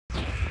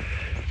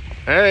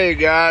Hey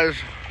guys,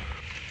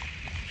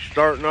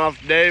 starting off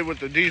the day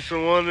with a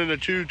decent one in a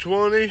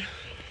 220.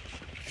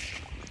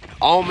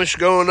 Almost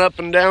going up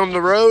and down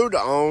the road,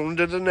 on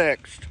to the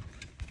next.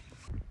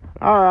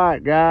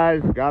 Alright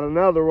guys, got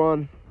another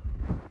one.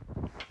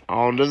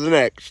 On to the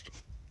next.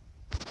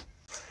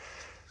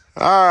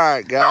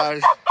 Alright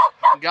guys,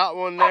 got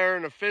one there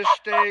in a fish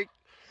steak.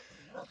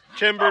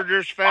 Timber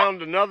just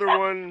found another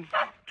one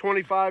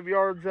 25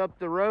 yards up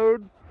the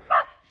road.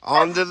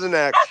 On to the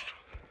next.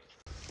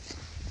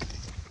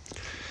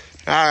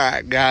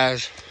 Alright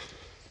guys,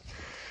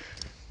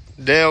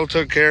 Dale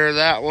took care of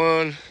that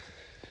one.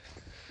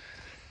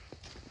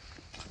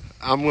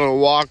 I'm going to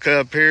walk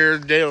up here.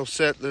 Dale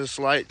set this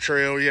light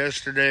trail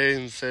yesterday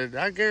and said,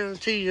 I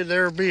guarantee you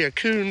there'll be a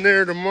coon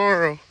there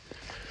tomorrow.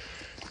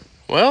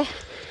 Well,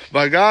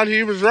 by God,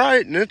 he was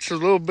right, and it's a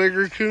little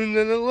bigger coon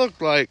than it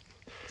looked like.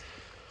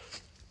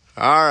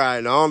 All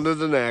right, on to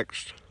the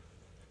next.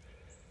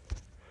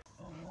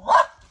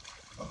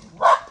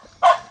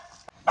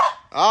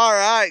 All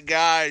right,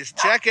 guys,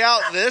 check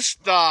out this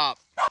stop.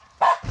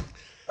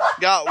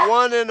 Got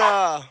one in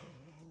a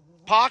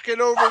pocket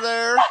over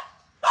there.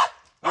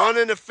 One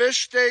in a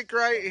fish steak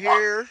right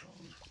here.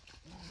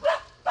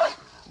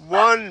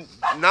 One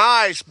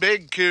nice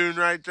big coon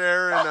right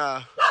there in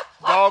a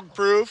dog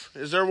proof.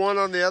 Is there one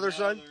on the other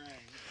side?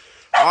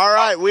 All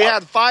right, we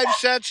had 5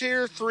 sets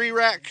here, 3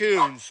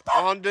 raccoons.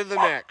 On to the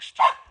next.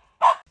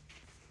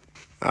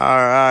 All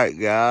right,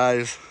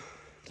 guys.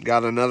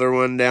 Got another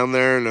one down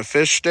there in a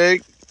fish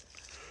steak.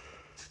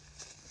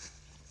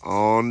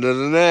 On to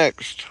the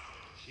next.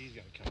 She's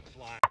gonna come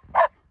fly.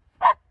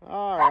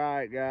 All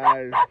right,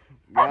 guys.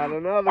 Got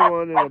another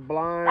one in a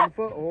blind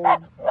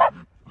foothold.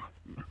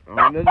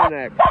 On to the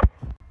next.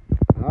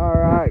 All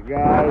right,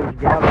 guys.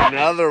 Got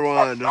another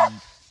one.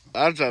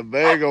 That's a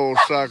big old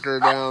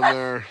sucker down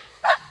there.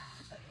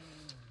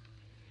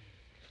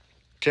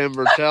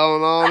 Timber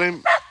telling on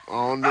him.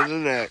 On to the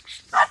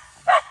next.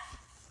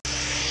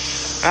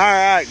 All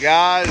right,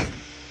 guys.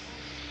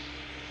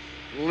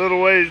 A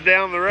little ways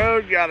down the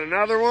road, got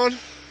another one.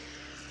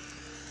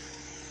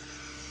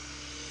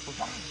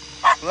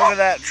 Look at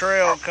that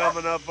trail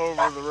coming up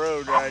over the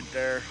road right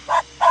there.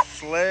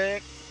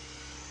 Slick.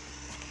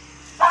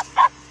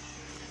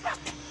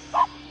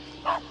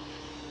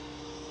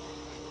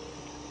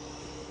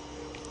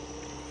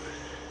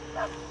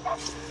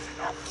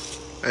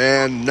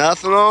 And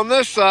nothing on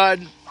this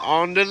side.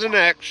 On to the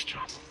next.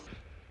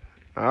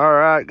 All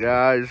right,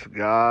 guys.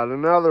 Got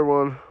another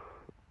one.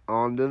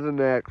 On to the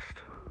next.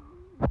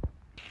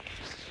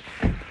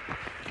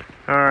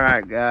 All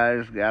right,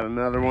 guys. Got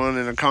another one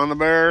in a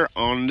conibear.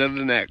 On to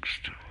the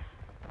next.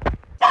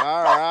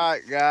 All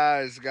right,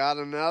 guys. Got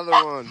another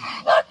one.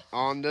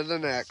 On to the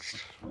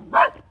next.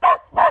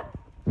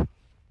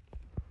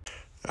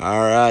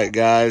 All right,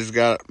 guys.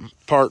 Got a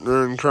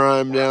partner in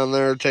crime down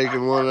there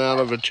taking one out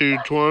of a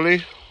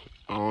 220.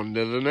 On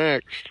to the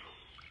next.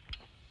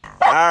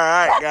 All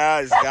right,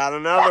 guys. Got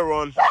another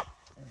one.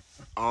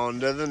 On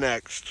to the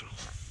next.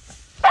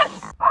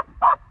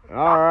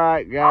 All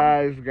right,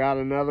 guys. Got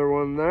another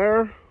one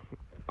there.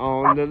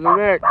 On to the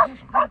next.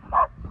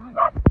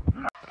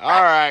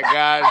 All right,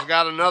 guys.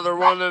 Got another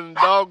one in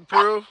dog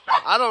proof.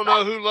 I don't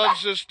know who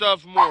loves this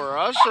stuff more,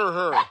 us or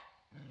her.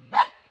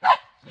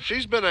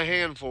 She's been a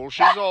handful.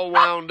 She's all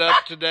wound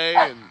up today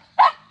and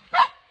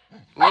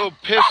a little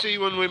pissy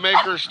when we make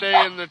her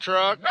stay in the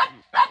truck.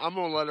 I'm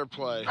going to let her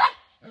play.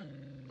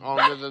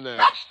 On to the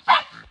next.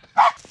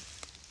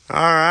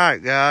 All right,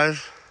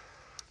 guys.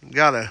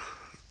 Got a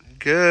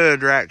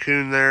good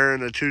raccoon there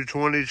in a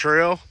 220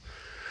 trail.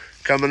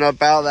 Coming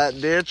up out of that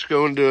ditch,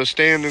 going to a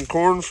standing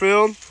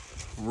cornfield.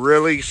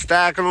 Really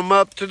stacking them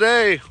up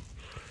today.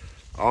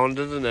 On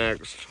to the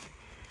next.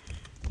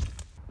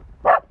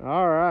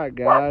 All right,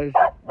 guys.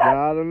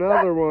 Got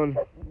another one.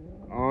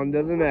 On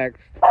to the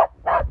next.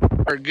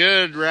 Our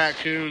good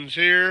raccoons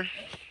here.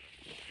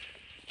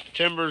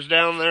 Timber's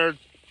down there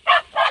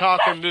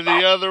talking to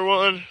the other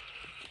one.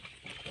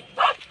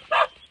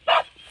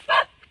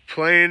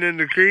 Playing in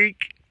the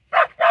creek.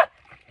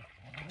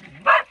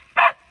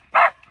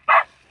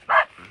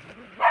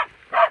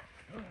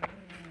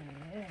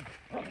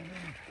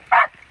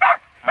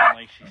 I don't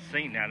think she's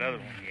seen that other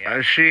one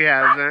yet. She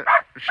hasn't.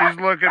 She's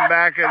looking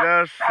back at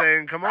us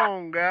saying, come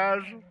on,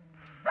 guys.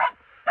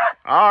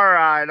 All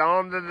right,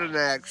 on to the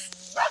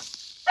next.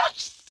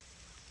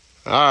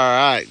 All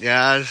right,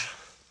 guys.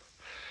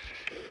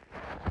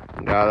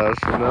 Got us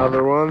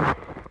another one.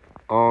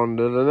 On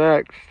to the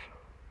next.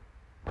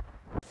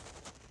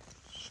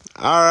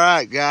 All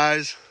right,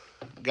 guys.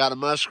 Got a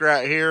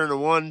muskrat here in a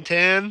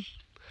 110.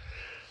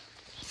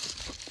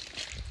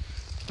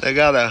 They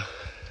got a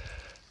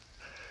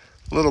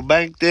little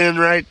banked in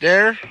right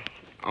there.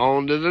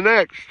 On to the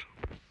next.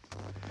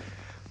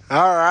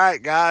 All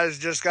right, guys.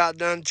 Just got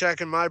done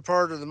checking my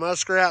part of the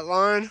muskrat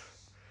line.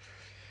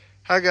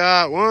 I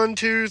got 1,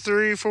 2,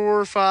 3,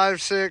 4,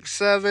 5, 6,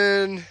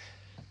 7,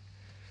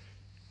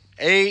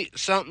 8.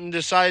 Something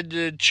decided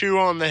to chew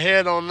on the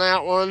head on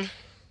that one.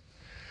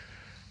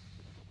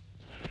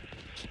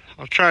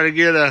 I'll try to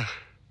get a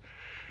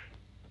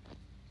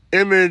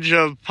image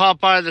of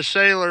Popeye the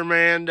Sailor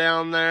Man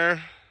down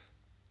there.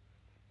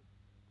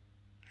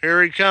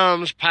 Here he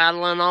comes,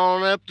 paddling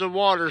on up the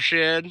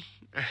watershed.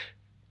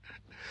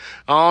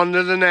 On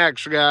to the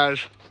next, guys.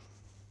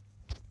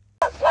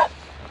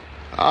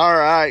 All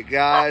right,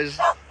 guys.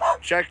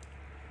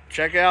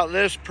 Check out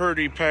this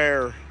pretty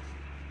pair.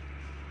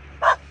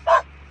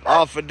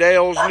 Off of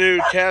Dale's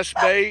new test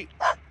bait.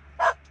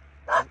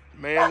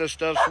 Man, this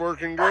stuff's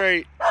working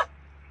great.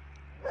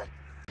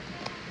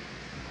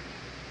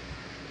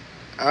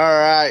 All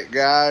right,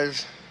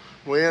 guys.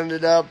 We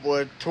ended up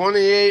with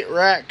 28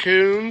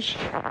 raccoons.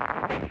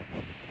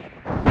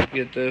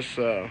 Get this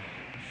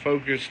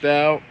focused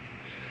out.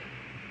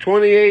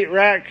 28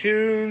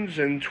 raccoons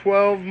and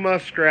 12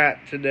 muskrat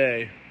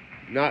today.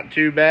 Not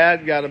too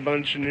bad. Got a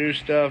bunch of new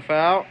stuff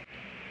out.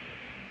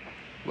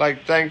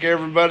 Like to thank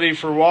everybody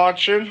for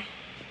watching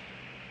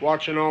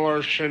all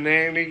our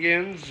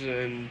shenanigans,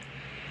 and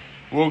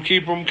we'll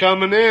keep them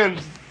coming in.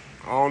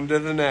 On to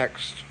the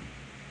next.